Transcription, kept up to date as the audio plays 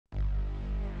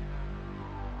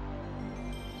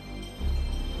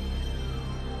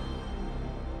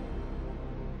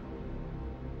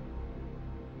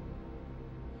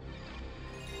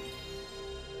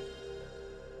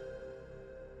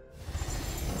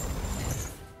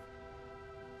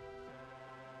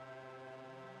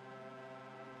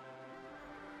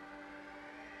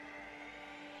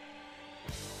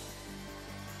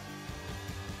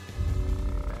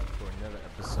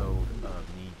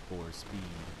Speed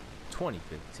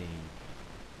 2015.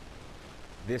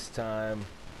 This time,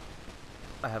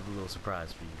 I have a little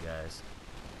surprise for you guys.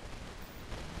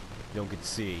 You don't get to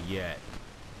see it yet,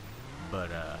 but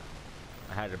I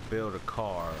had to build a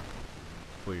car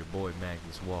for your boy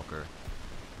Magnus Walker.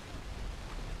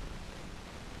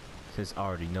 Since I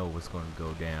already know what's going to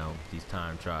go down with these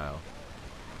time trial.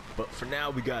 But for now,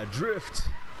 we got drift.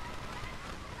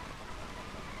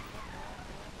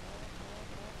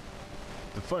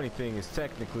 The funny thing is,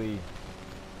 technically,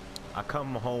 I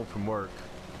come home from work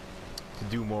to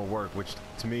do more work, which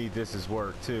to me, this is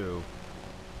work too.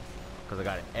 Because I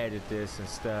gotta edit this and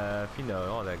stuff, you know,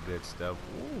 all that good stuff.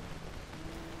 Ooh.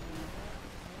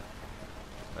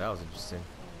 That was interesting.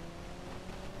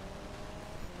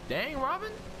 Dang,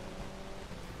 Robin!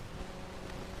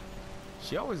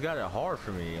 She always got it hard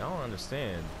for me. I don't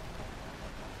understand.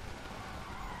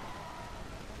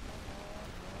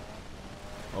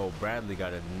 Oh, Bradley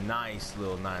got a nice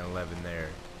little 911 there.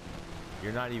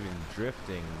 You're not even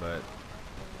drifting, but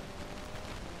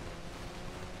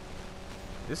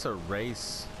this a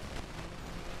race.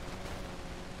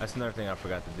 That's another thing I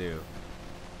forgot to do.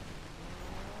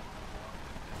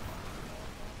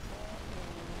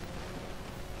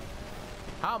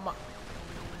 How am I?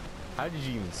 How did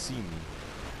you even see me?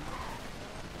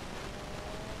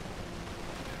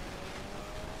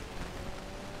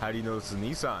 How do you know it's a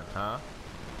Nissan, huh?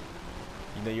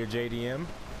 You know your JDM?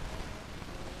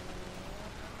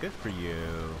 Good for you.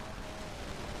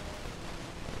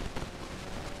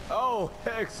 Oh,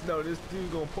 heck no, this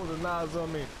dude gonna pull the knives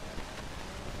on me.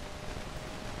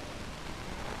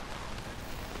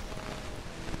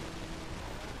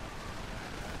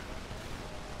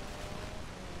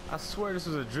 I swear this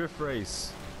was a drift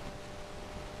race.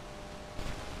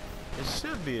 It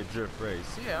should be a drift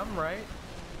race. Yeah, I'm right.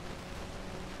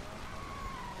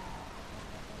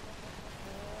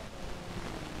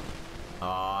 Oh,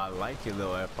 I like your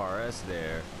little FRS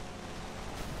there.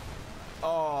 Oh,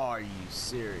 are you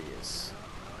serious?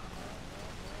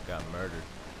 Got murdered.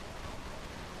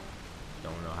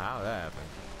 Don't know how that happened.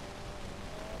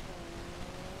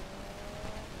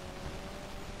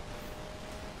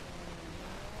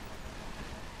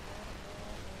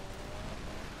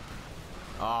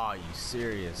 Oh, are you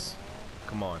serious?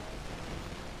 Come on.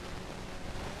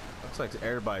 Looks like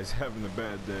everybody's having a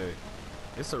bad day.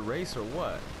 It's a race or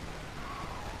what?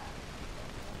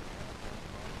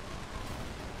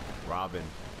 Robin.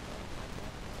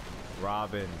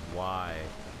 Robin, why?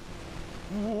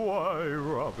 Why,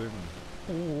 Robin?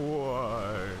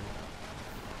 Why?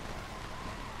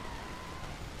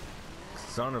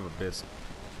 Son of a biscuit.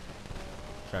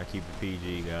 Trying to keep it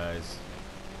PG, guys.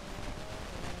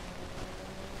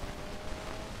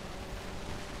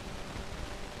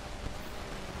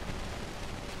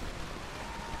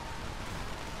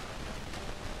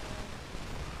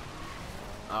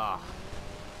 Ah.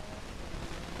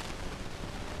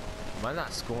 Am I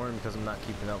not scoring because I'm not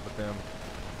keeping up with them?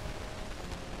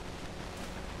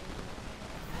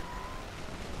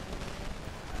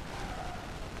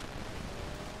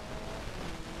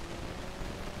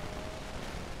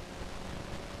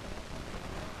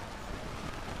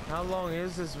 How long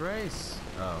is this race?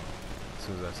 Oh, as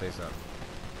soon as I say something.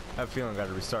 I have a feeling I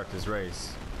gotta restart this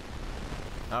race.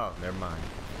 Oh, never mind.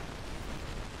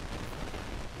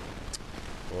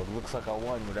 Well, it looks like I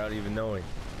won without even knowing.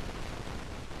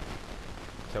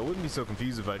 So I wouldn't be so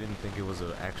confused if I didn't think it was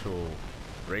an actual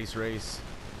race,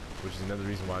 which is another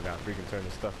reason why I got freaking turn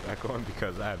this stuff back on,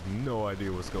 because I have no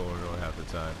idea what's going on half the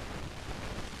time.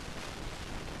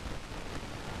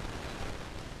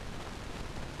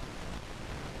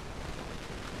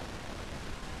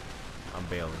 I'm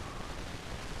bailing.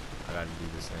 I gotta do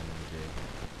this thing in the jig.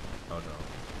 Oh no.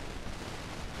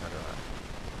 How do I?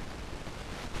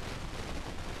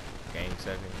 Game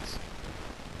settings.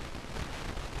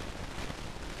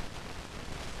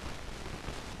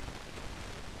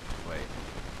 Wait.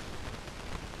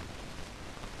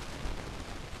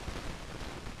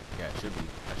 Yeah, it should be.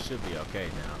 I should be okay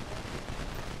now.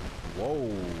 Whoa.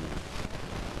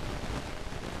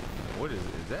 What is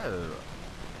that?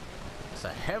 It's a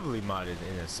heavily modded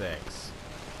NSX.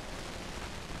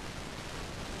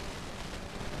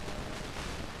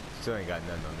 Still ain't got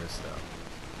nothing on this stuff.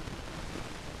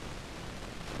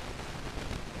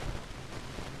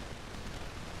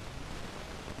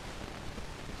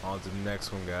 On to the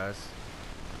next one, guys.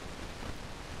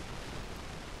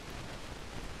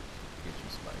 Get you,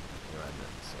 Spike. You don't have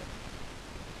nothing to say.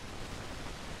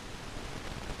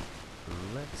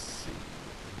 Let's see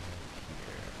what we have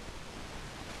here.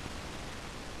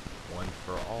 One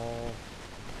for all.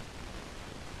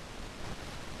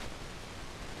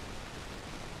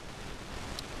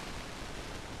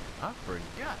 I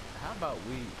forgot. How about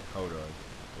we hold on?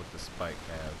 What the Spike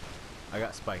have? I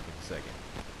got Spike in a second.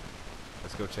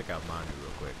 Let's go check out Mandu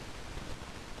real quick.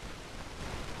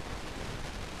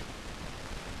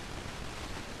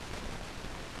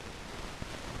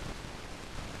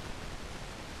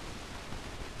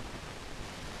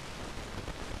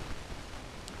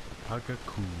 I got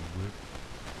cool whip.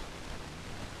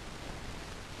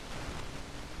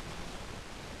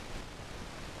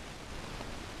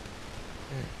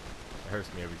 It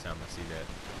hurts me every time I see that.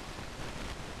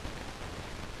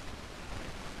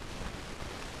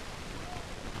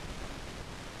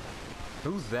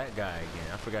 Who's that guy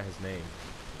again? I forgot his name.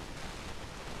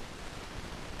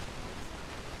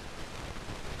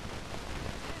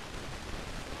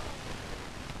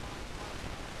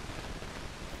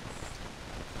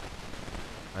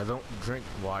 I don't drink.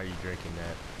 Why are you drinking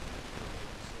that?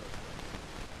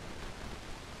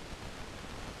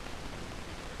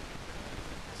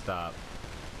 Stop.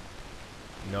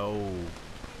 No.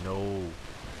 No.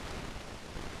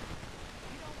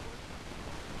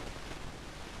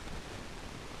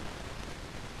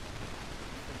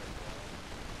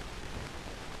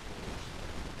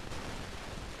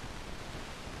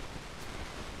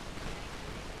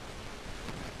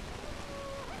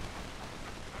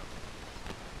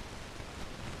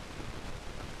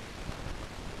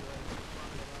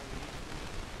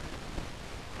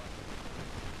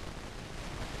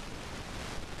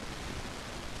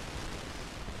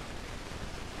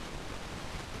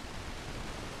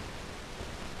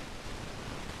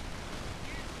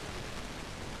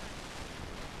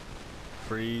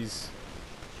 Freeze.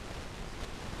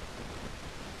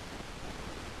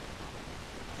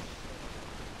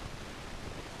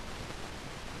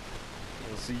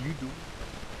 We'll see you do.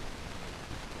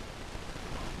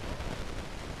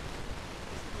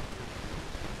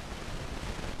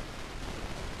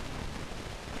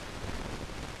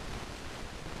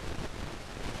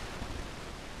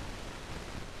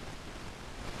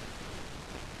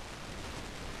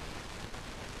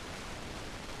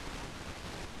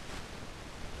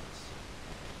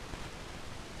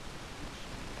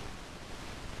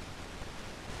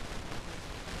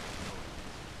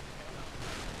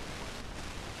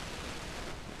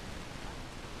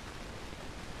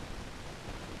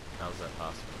 How's that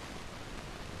possible?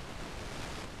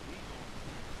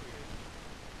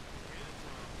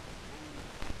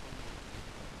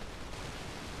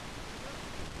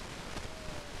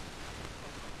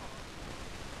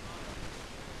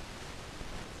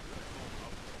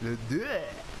 Let's do it.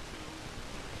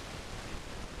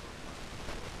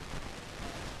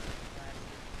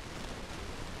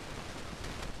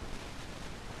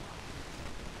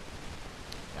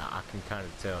 I can kind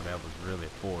of tell that was really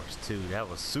forced too. That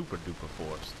was super duper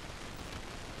forced.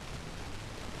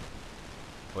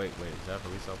 Wait, is that a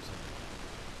police officer?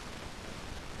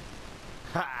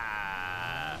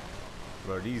 Ha!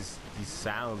 Bro, these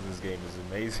sounds in this game is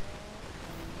amazing.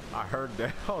 I heard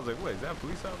that. I was like, wait, is that a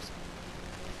police officer?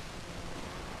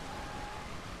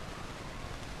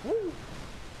 Woo!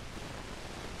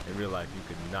 In real life, you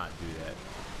could not do that.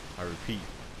 I repeat,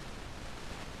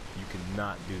 you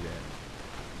cannot do that.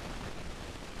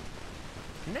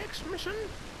 Next mission.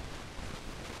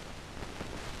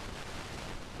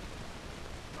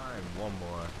 Find one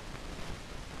more.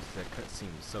 That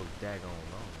cutscene was so daggone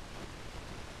long.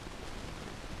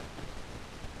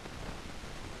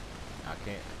 I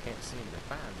can't seem to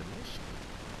find the mission.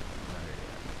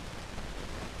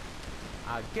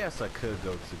 I guess I could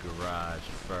go to garage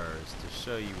first to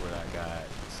show you what I got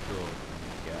in store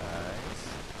for you guys.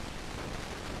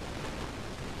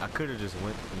 I could have just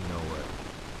went. You know what?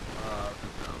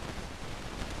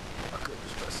 I could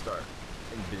just press start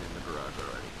and been in the garage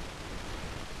already.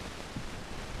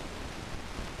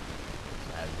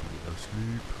 So I had to get no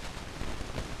sleep.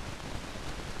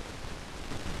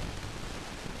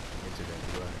 Enter that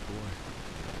garage door.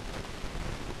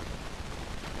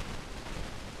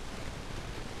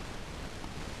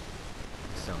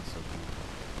 It sounds so beautiful.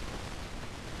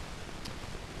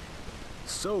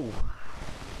 So,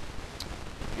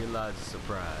 Elijah's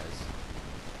surprise.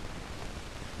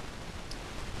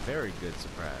 Very good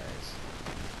surprise.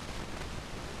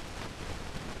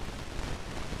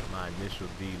 My initial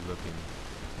D looking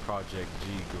Project G,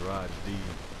 Garage D,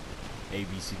 A,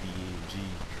 B, C, D, E, and G.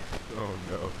 Oh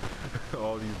no.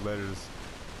 All these letters,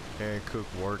 Hancock,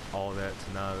 Work, all that,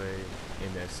 Tanave,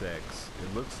 NSX.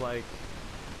 It looks like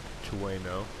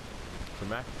Chueno from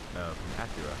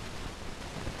Acura.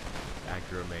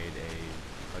 Acura made a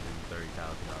 $130,000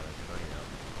 Tornado.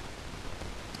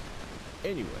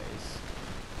 Anyways,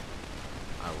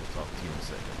 I will talk to you in a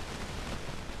second.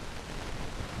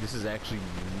 This is actually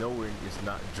nowhere, it's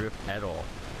not drift at all.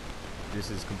 This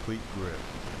is complete grip.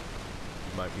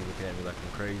 You might be looking at me like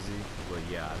I'm crazy, but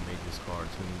yeah, I made this car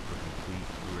tuned for complete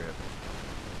grip.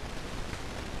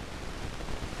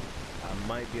 I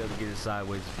might be able to get it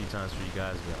sideways a few times for you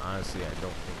guys, but honestly, I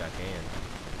don't think I can.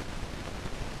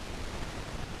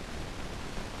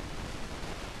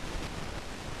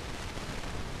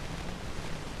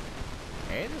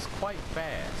 And it's quite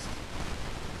fast.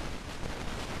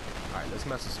 Alright, let's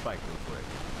mess with Spike real quick.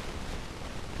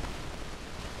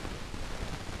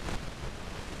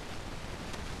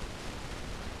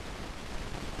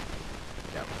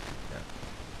 Yep.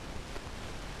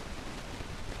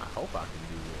 I hope I can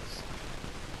do this.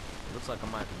 It looks like I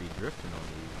might have to be drifting on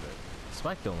these, but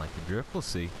Spike don't like to drift. We'll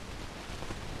see.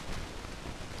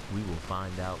 We will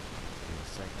find out in a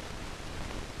second.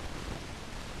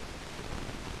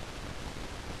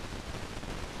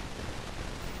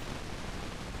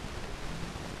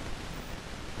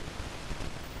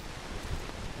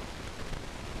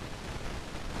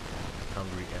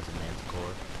 Hungry as a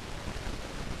manticore.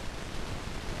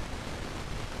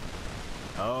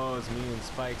 Oh, it's me and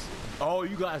Spikes. Oh,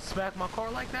 you guys smack my car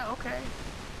like that? Okay.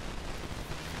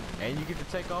 And you get to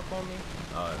take off on me?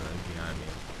 Oh, no, behind me.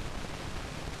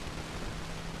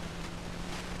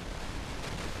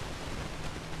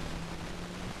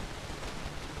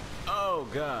 Oh,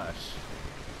 gosh.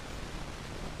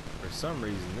 For some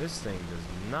reason, this thing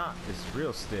does not, it's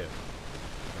real stiff.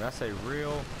 When I say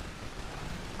real,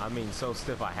 I mean so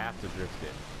stiff I have to drift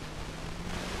it.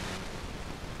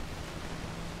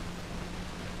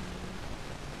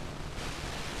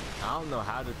 I don't know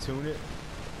how to tune it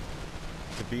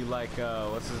to be like,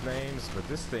 what's his name's, but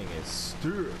this thing is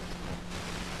stiff.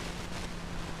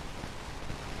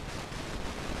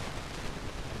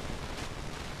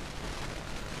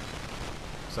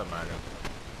 What's up, man?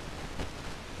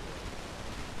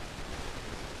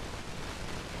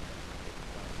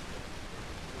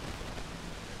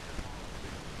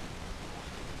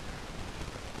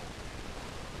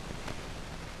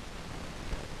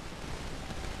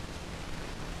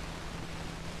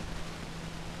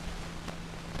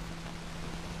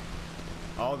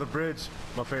 Oh, the bridge,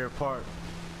 my favorite part.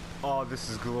 Oh, this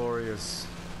is glorious.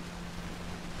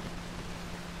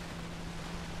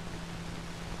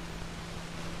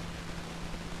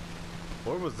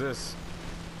 Where was this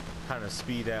kind of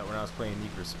speed at when I was playing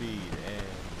Need for Speed? And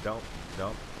dump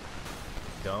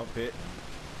it.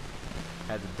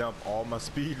 Had to dump all my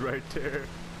speed right there.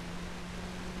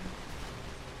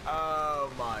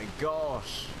 Oh my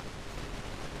gosh.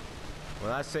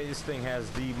 When I say this thing has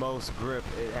the most grip,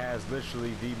 it has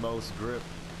literally the most grip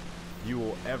you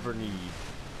will ever need.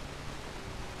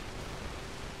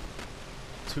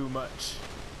 Too much.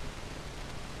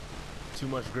 Too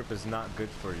much grip is not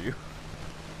good for you.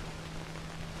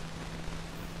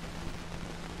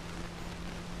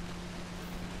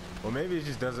 Well, maybe it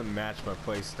just doesn't match my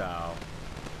play style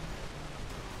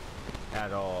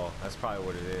at all. That's probably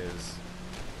what it is.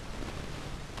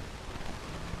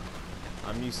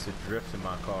 I'm used to drifting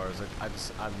my cars.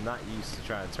 I'm not used to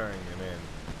trying to turn them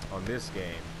in on this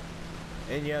game.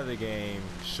 Any other game,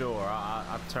 sure,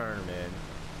 I turn them in.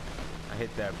 I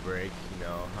hit that brake, you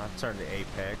know. I turn the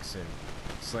apex and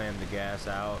slam the gas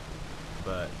out.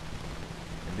 But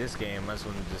in this game, I just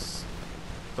want to just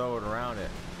throw it around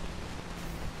it.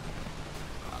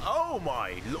 Oh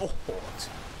my lord!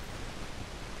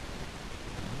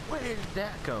 Where did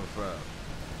that come from?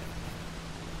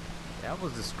 That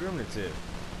was discriminative.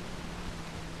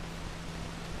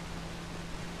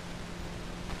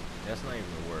 That's not even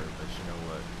a word, but you know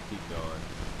what? Keep going.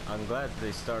 I'm glad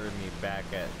they started me back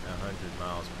at 100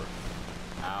 miles per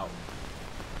hour.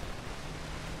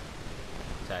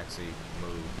 Taxi,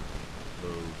 move.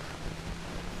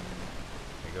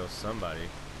 There goes somebody.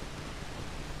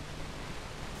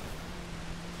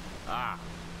 Ah!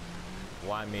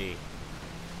 Why me?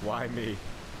 Why me?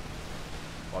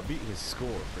 Well, I beat his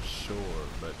score for sure,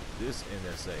 but this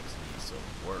NSX needs some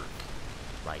work.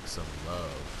 Like some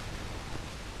love.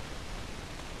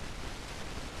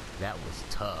 That was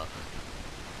tough.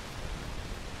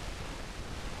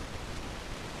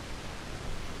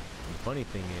 The funny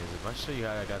thing is, if I show you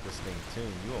how I got this thing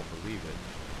tuned, you won't believe it.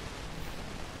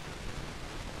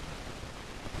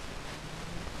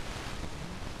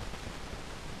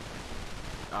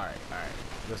 Alright.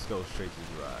 Let's go straight to the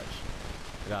garage.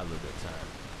 I got a little bit of time.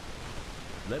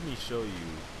 Let me show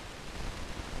you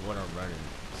what I'm running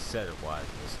setup wise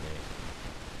in this thing.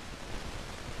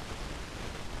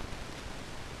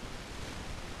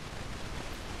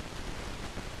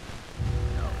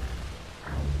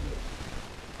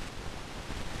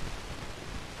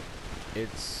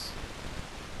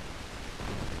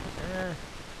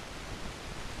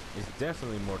 It's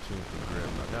definitely more tuned for grip.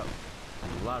 I got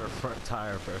a lot of front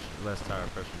tire pressure, less tire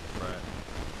pressure in the front.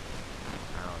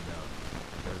 I don't know.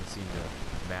 Doesn't seem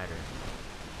to matter.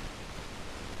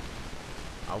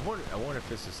 I wonder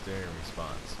if it's a steering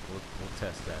response. We'll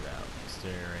test that out.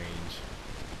 Steering range.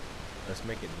 Let's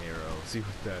make it narrow. See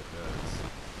what that does.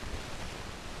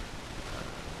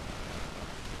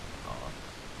 Off.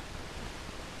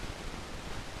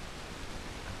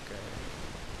 Okay.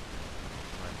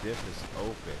 My diff is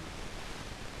open.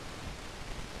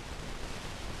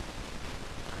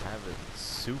 I have it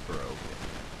super open.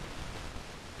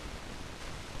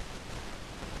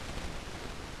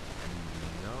 And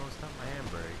no, it's not my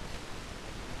handbrake.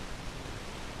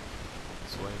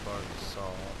 Sway bars are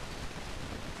soft.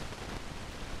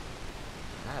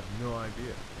 I have no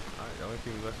idea. The only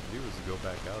thing left to do is to go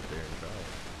back out there and try it.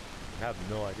 I have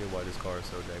no idea why this car is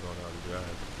so daggone hard to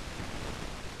drive.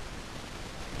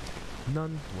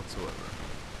 None whatsoever.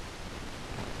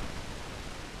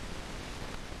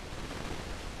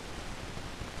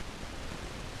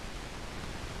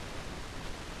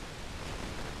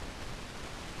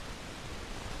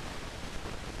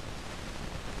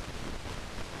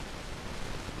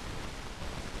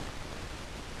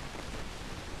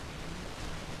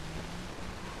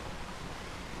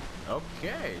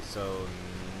 Okay, so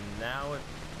now it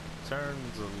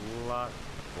turns a lot.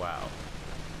 Wow.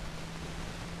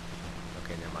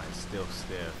 Okay, never mind. It's still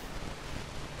stiff.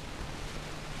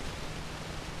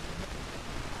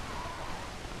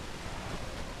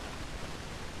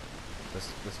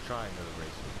 Let's try another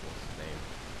race with what's the name.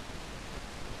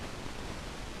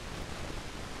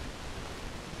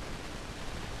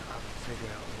 I'll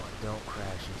figure out what don't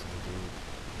crash into the dude.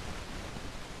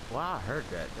 Wow, I heard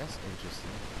that. That's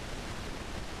interesting.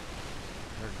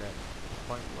 Heard that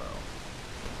quite well.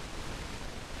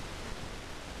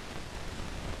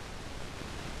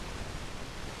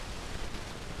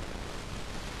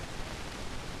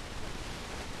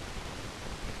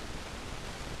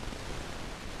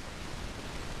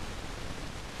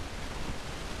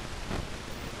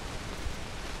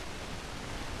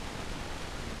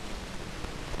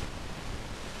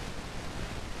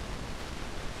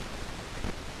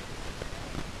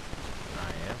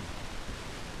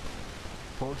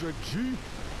 Project G.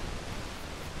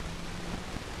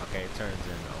 Okay, it turns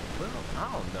in. Oh, well,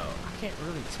 I don't know. I can't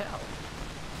really tell.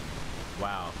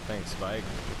 Wow, thanks, Spike.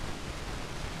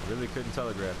 Really couldn't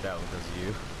telegraph that one because of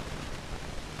you.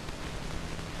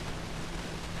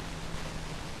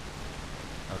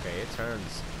 Okay, it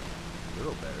turns a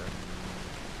little better.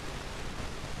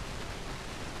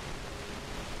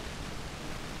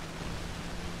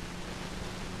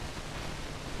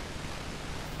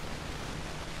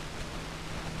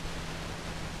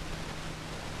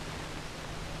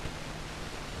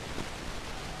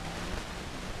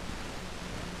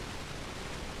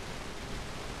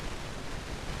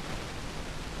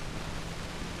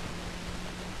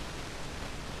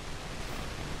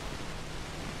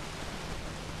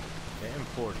 The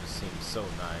M4 just seems so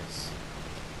nice.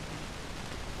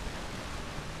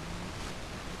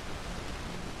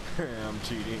 I'm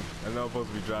cheating. I know I'm supposed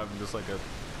to be driving just like a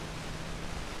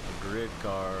grid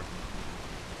car,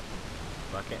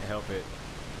 but I can't help it.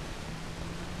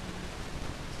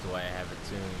 It's the way I have it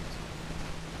tuned.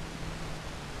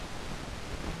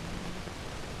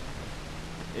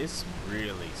 It's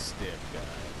really stiff,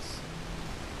 guys.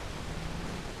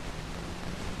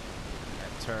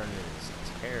 That turn is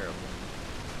terrible.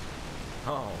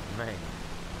 Oh man,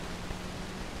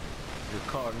 your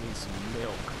car needs some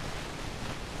milk.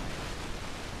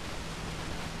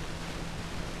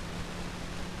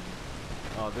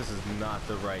 Oh, this is not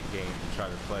the right game to try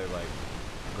to play like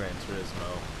Gran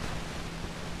Turismo.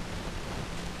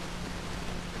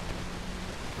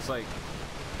 It's like,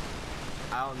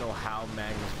 I don't know how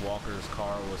Magnus Walker's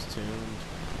car was tuned,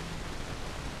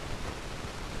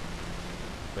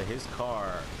 but his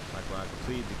car, like when I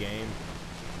completed the game,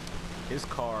 his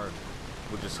car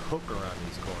would just hook around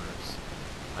these corners.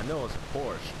 I know it's a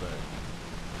Porsche, but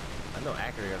I know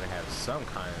Acura gotta have some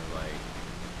kind of like,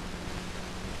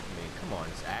 I mean, come on,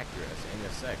 it's Acura, it's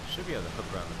NSX, it should be able to hook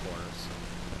around the corners.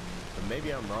 But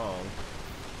maybe I'm wrong.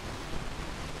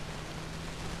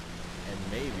 And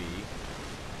maybe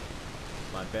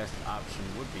my best option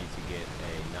would be to get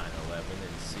a 911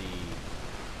 and see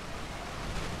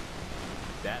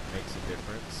if that makes a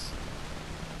difference.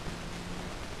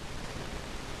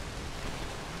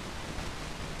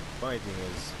 Funny thing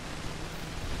is,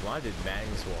 when I did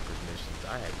Magnus Walker's missions,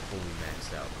 I had fully maxed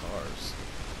out cars.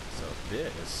 So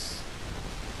this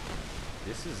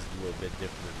is a little bit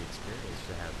different of the experience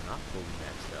to have not fully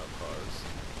maxed out cars.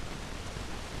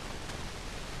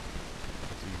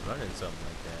 To be running something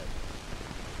like that.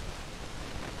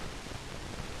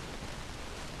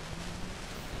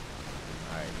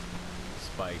 Alright,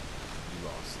 Spike, you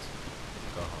lost.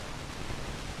 Go home.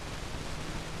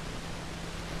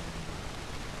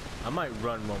 I might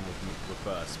run one with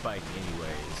Spike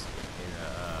anyways in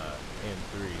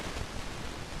M3.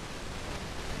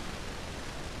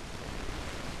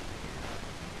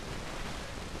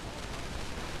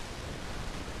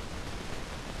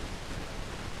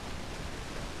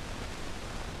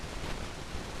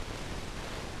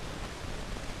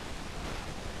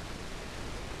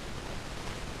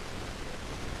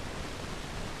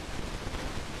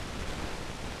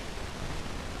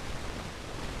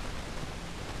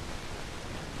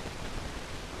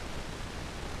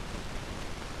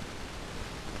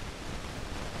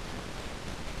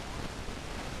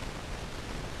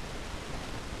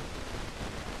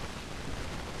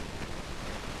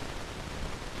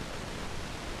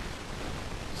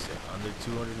 Under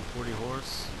 240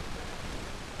 horse.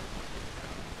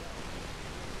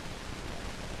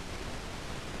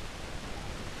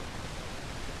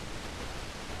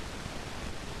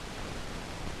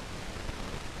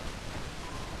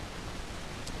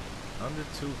 Under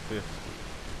 250.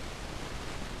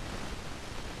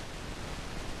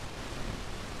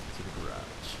 To the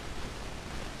garage.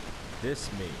 This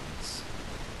means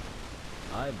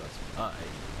I must buy a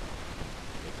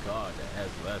car that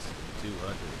has less than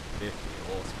 250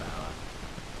 horsepower.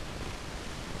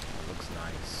 Looks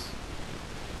nice.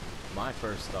 My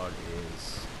first thought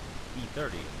is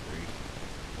E30 M3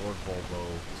 or Volvo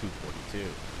 242.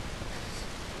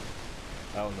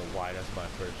 I don't know why that's my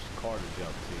first car to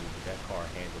jump to, but that car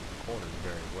handles the corners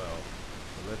very well.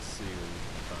 So let's see what we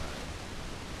can find.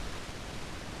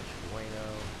 Bueno.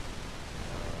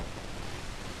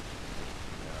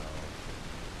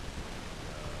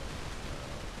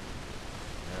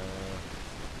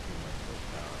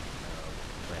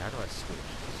 How do I switch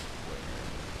to square?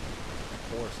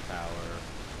 Horsepower,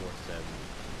 470, 207, I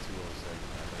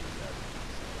know you got it.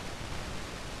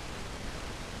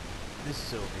 This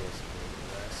still feels a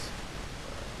little less.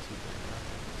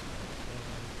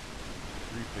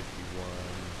 239,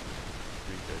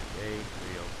 351, 338,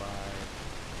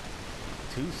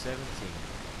 305, 217.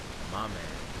 My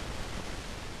man.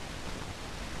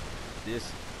 This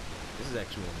is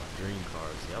actually one of my dream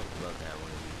cars. See, I would love to have one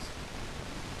of these.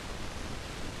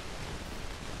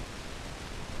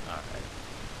 Alright.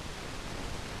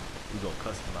 We're gonna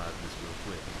customize this real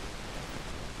quick.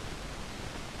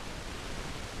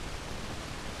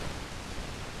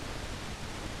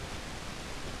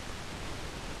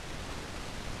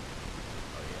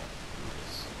 Oh yeah, do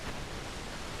this.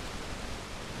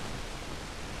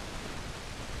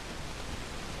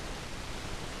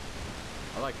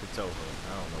 I like the tow hook.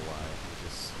 I don't know why. It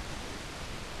just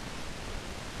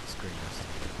screams.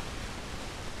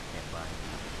 Can't buy it.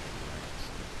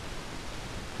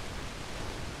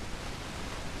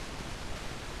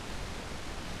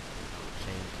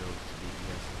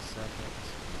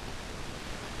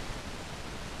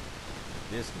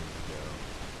 This needs to go.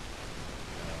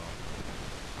 No.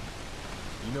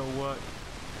 You know what?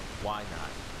 Why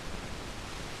not?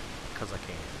 Because I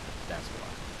can. That's why.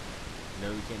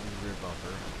 No, you can't do rear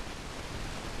bumper.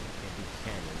 You can't do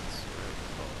cannons. Whatever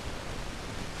it's called.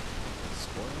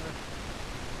 Spoiler?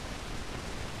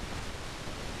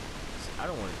 See,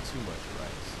 I don't want it too much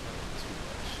rice. I don't want too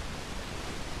much.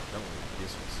 I don't want it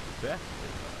disrespectful.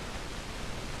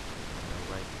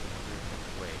 No, right there.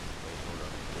 Wait, hold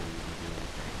up. Before we do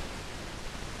anything.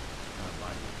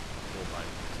 Full body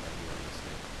looks like you on this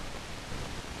thing.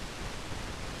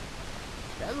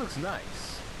 That looks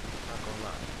nice. Not gonna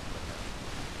lie.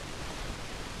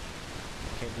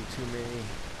 Can't do too many.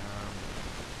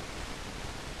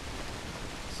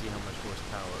 See how much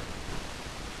horsepower.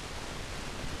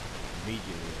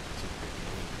 Immediately at 250. We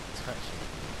ain't even touching it.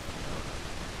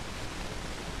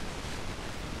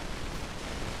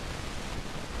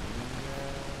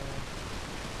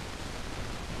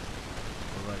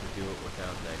 Do it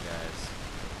without that, guys.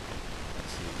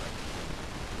 Let's see if I can.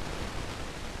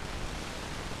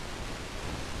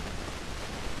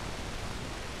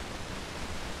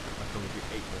 How can we get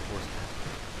 8 more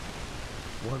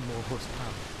horsepower? 1 more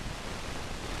horsepower.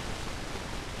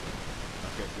 I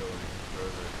can't go any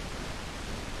further.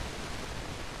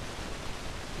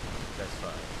 That's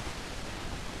fine.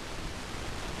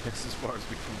 That's as far as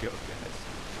we can go, guys.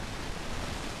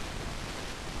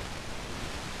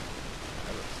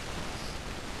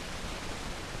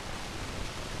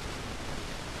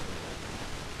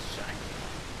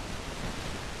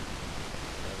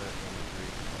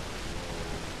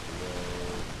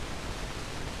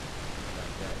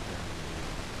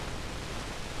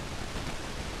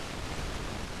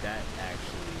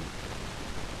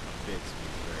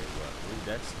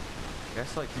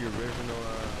 That's like the original.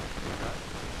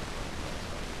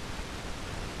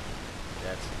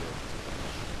 That's good.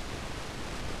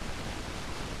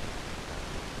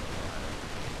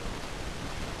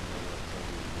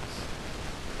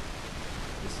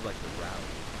 This is like the route.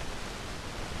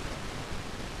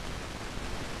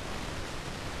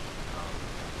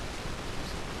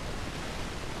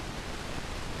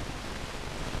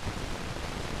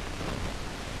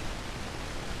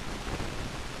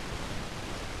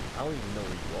 I don't even know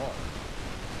where you are.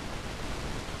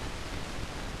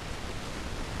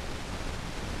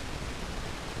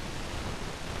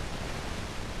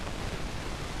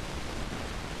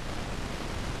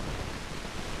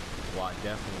 Well, I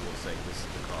definitely will say this is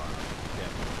the car I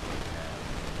definitely wouldn't have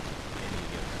any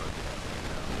gift card right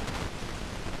now.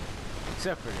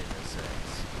 Except for the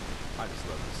NSX. I just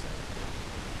love this thing.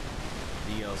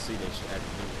 DLC, they should add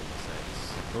the new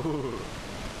NSX. Ooh.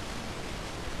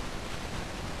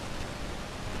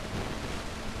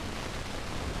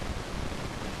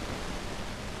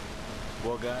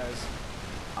 Well, guys,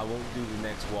 I won't do the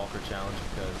next Walker challenge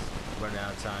because we're running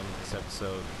out of time in this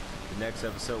episode. The next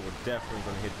episode, we're definitely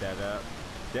going to hit that up.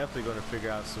 Definitely going to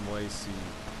figure out some ways to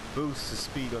boost the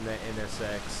speed on that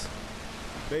NSX.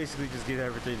 Basically, just get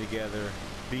everything together,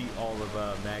 beat all of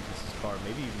Magnus's car,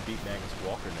 maybe even beat Magnus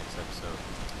Walker next episode.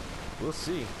 We'll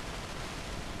see.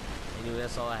 Anyway,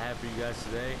 that's all I have for you guys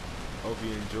today. Hope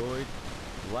you enjoyed.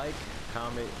 Like,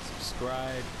 comment,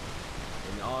 subscribe,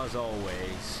 and as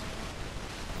always,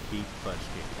 keep punch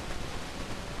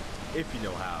kicking. If you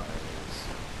know how it is.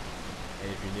 And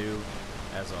if you're new,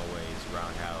 as always,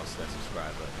 roundhouse that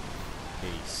subscribe button.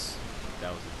 Peace.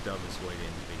 That was the dumbest way to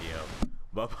end the video.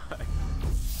 Bye bye.